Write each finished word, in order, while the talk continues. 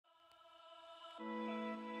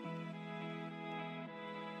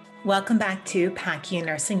Welcome back to PACU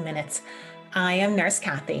Nursing Minutes. I am Nurse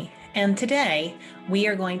Kathy, and today we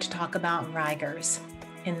are going to talk about Rigors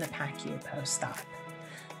in the PACU post-op.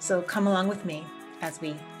 So come along with me as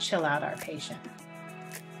we chill out our patient.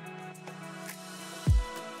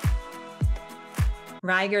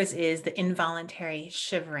 Rigors is the involuntary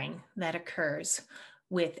shivering that occurs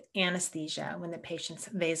with anesthesia when the patients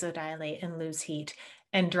vasodilate and lose heat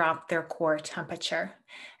and drop their core temperature.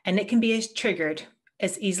 And it can be triggered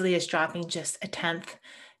as easily as dropping just 1/10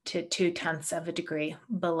 to 2/10 of a degree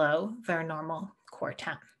below their normal core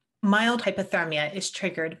temp. Mild hypothermia is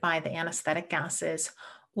triggered by the anesthetic gases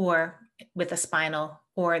or with a spinal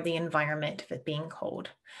or the environment of it being cold.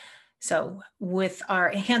 So with our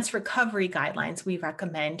enhanced recovery guidelines, we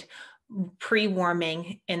recommend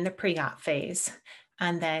pre-warming in the pre-op phase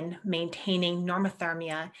and then maintaining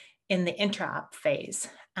normothermia in the intra-op phase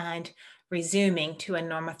and resuming to a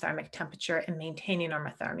normothermic temperature and maintaining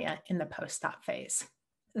normothermia in the post-op phase.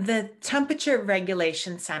 The temperature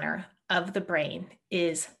regulation center of the brain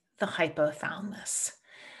is the hypothalamus.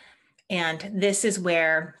 And this is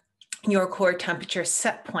where your core temperature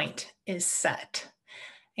set point is set.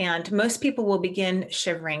 And most people will begin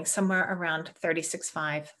shivering somewhere around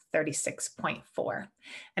 36.5, 36.4.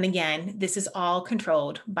 And again, this is all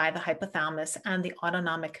controlled by the hypothalamus and the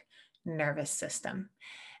autonomic nervous system.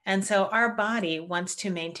 And so our body wants to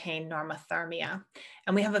maintain normothermia.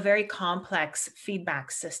 And we have a very complex feedback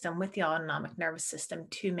system with the autonomic nervous system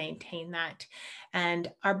to maintain that.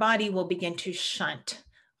 And our body will begin to shunt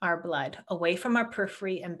our blood away from our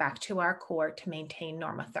periphery and back to our core to maintain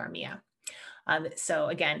normothermia. So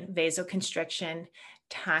again, vasoconstriction,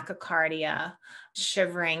 tachycardia,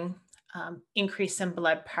 shivering, increase in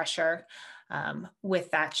blood pressure with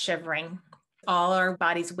that shivering. All our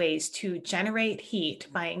body's ways to generate heat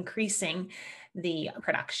by increasing the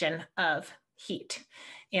production of heat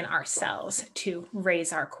in our cells to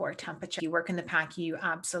raise our core temperature. If you work in the PACU, you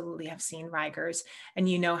absolutely have seen Rigors, and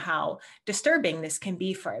you know how disturbing this can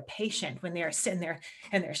be for a patient when they're sitting there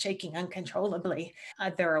and they're shaking uncontrollably.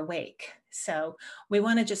 They're awake. So we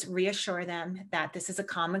want to just reassure them that this is a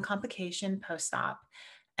common complication post-op,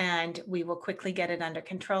 and we will quickly get it under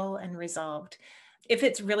control and resolved. If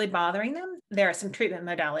it's really bothering them, there are some treatment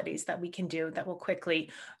modalities that we can do that will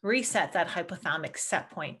quickly reset that hypothalamic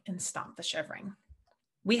set point and stop the shivering.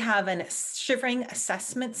 We have a shivering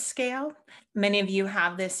assessment scale. Many of you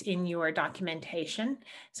have this in your documentation,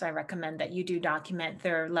 so I recommend that you do document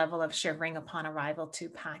their level of shivering upon arrival to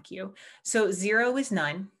PACU. So 0 is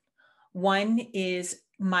none, 1 is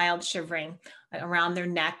mild shivering around their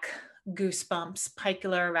neck, goosebumps,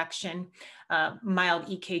 picular erection, mild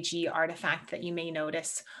EKG artifact that you may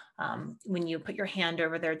notice. When you put your hand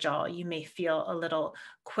over their jaw, you may feel a little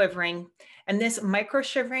quivering. And this micro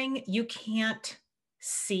shivering, you can't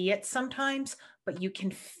see it sometimes, but you can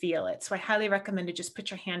feel it. So I highly recommend to just put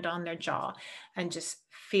your hand on their jaw and just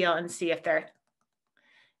feel and see if they're,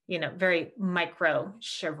 very micro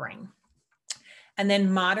shivering. And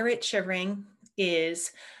then moderate shivering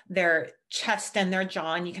is their chest and their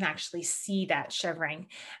jaw, and you can actually see that shivering.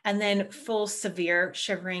 And then full severe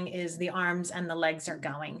shivering is the arms and the legs are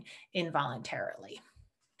going involuntarily.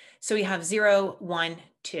 So we have 0, 1,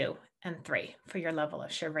 2, and 3 for your level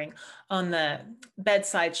of shivering on the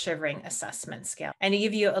bedside shivering assessment scale. And to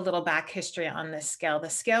give you a little back history on this scale, the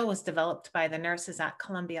scale was developed by the nurses at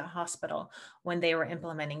Columbia Hospital when they were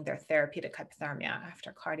implementing their therapeutic hypothermia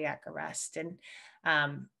after cardiac arrest. And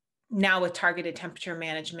now with targeted temperature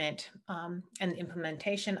management and the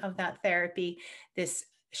implementation of that therapy, this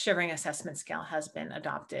shivering assessment scale has been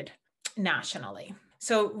adopted nationally.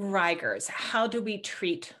 So Rigors, how do we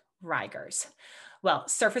treat Rigors? Well,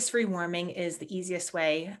 surface rewarming is the easiest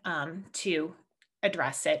way to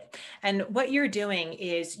address it. And what you're doing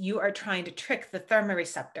is you are trying to trick the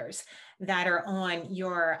thermoreceptors that are on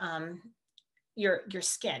your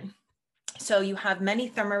skin. So you have many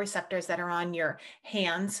thermoreceptors that are on your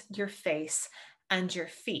hands, your face, and your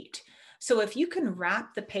feet. So if you can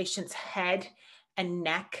wrap the patient's head and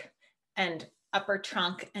neck and upper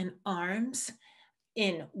trunk and arms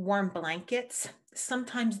in warm blankets,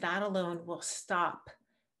 sometimes that alone will stop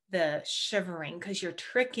the shivering because you're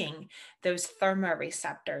tricking those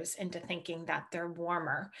thermoreceptors into thinking that they're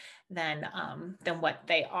warmer than what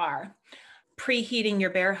they are. Preheating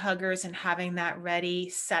your bear huggers and having that ready,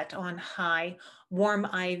 set on high, warm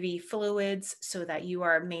IV fluids so that you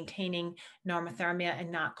are maintaining normothermia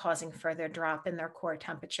and not causing further drop in their core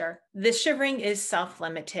temperature. This shivering is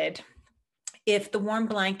self-limited. If the warm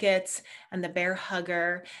blankets and the bear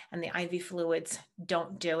hugger and the IV fluids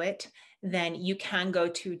don't do it, then you can go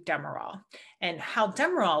to Demerol. And how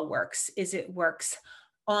Demerol works is it works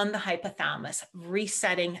on the hypothalamus,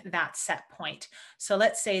 resetting that set point. So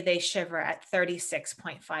let's say they shiver at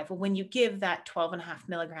 36.5. Well, when you give that 12.5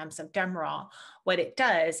 milligrams of Demerol, what it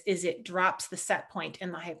does is it drops the set point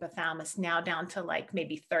in the hypothalamus now down to like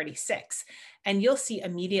maybe 36. And you'll see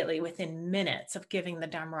immediately within minutes of giving the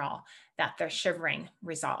Demerol that their shivering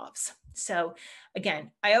resolves. So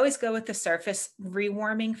again, I always go with the surface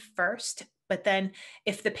rewarming first, but then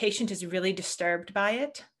if the patient is really disturbed by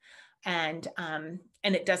it, and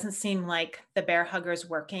it doesn't seem like the bear hugger is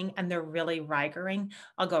working and they're really rigoring,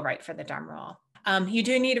 I'll go right for the Demerol. You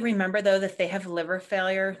do need to remember though that if they have liver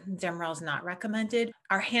failure, Demerol is not recommended.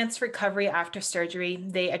 Our enhanced recovery after surgery,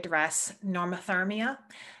 they address normothermia,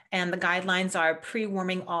 and the guidelines are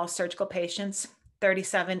pre-warming all surgical patients.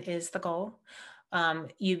 37 is the goal.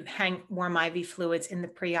 You hang warm IV fluids in the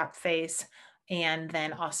pre-op phase, and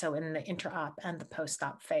then also in the intra-op and the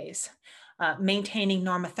post-op phase. Maintaining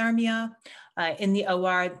normothermia. In the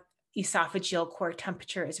OR, esophageal core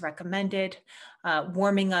temperature is recommended.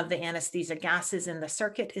 Warming of the anesthesia gases in the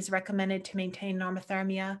circuit is recommended to maintain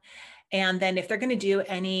normothermia. And then if they're going to do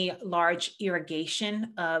any large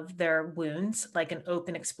irrigation of their wounds, like an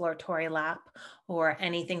open exploratory lap or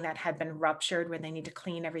anything that had been ruptured where they need to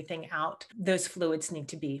clean everything out, those fluids need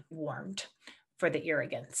to be warmed for the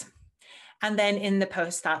irrigants. And then in the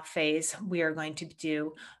post-op phase, we are going to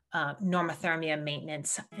do normothermia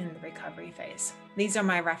maintenance in the recovery phase. These are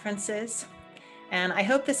my references, and I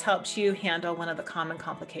hope this helps you handle one of the common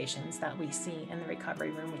complications that we see in the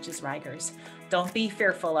recovery room, which is Rigors. Don't be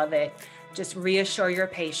fearful of it. Just reassure your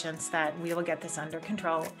patients that we will get this under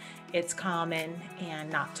control. It's common, and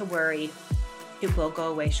not to worry. It will go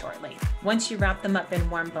away shortly. Once you wrap them up in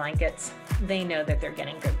warm blankets, they know that they're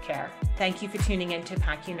getting good care. Thank you for tuning in to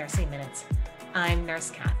PACU Nursing Minutes. I'm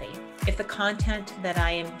Nurse Kathy. If the content that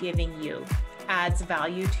I am giving you adds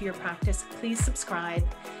value to your practice, please subscribe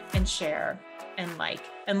and share and like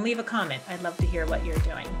and leave a comment. I'd love to hear what you're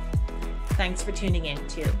doing. Thanks for tuning in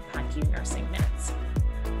to PACU Nursing Minutes.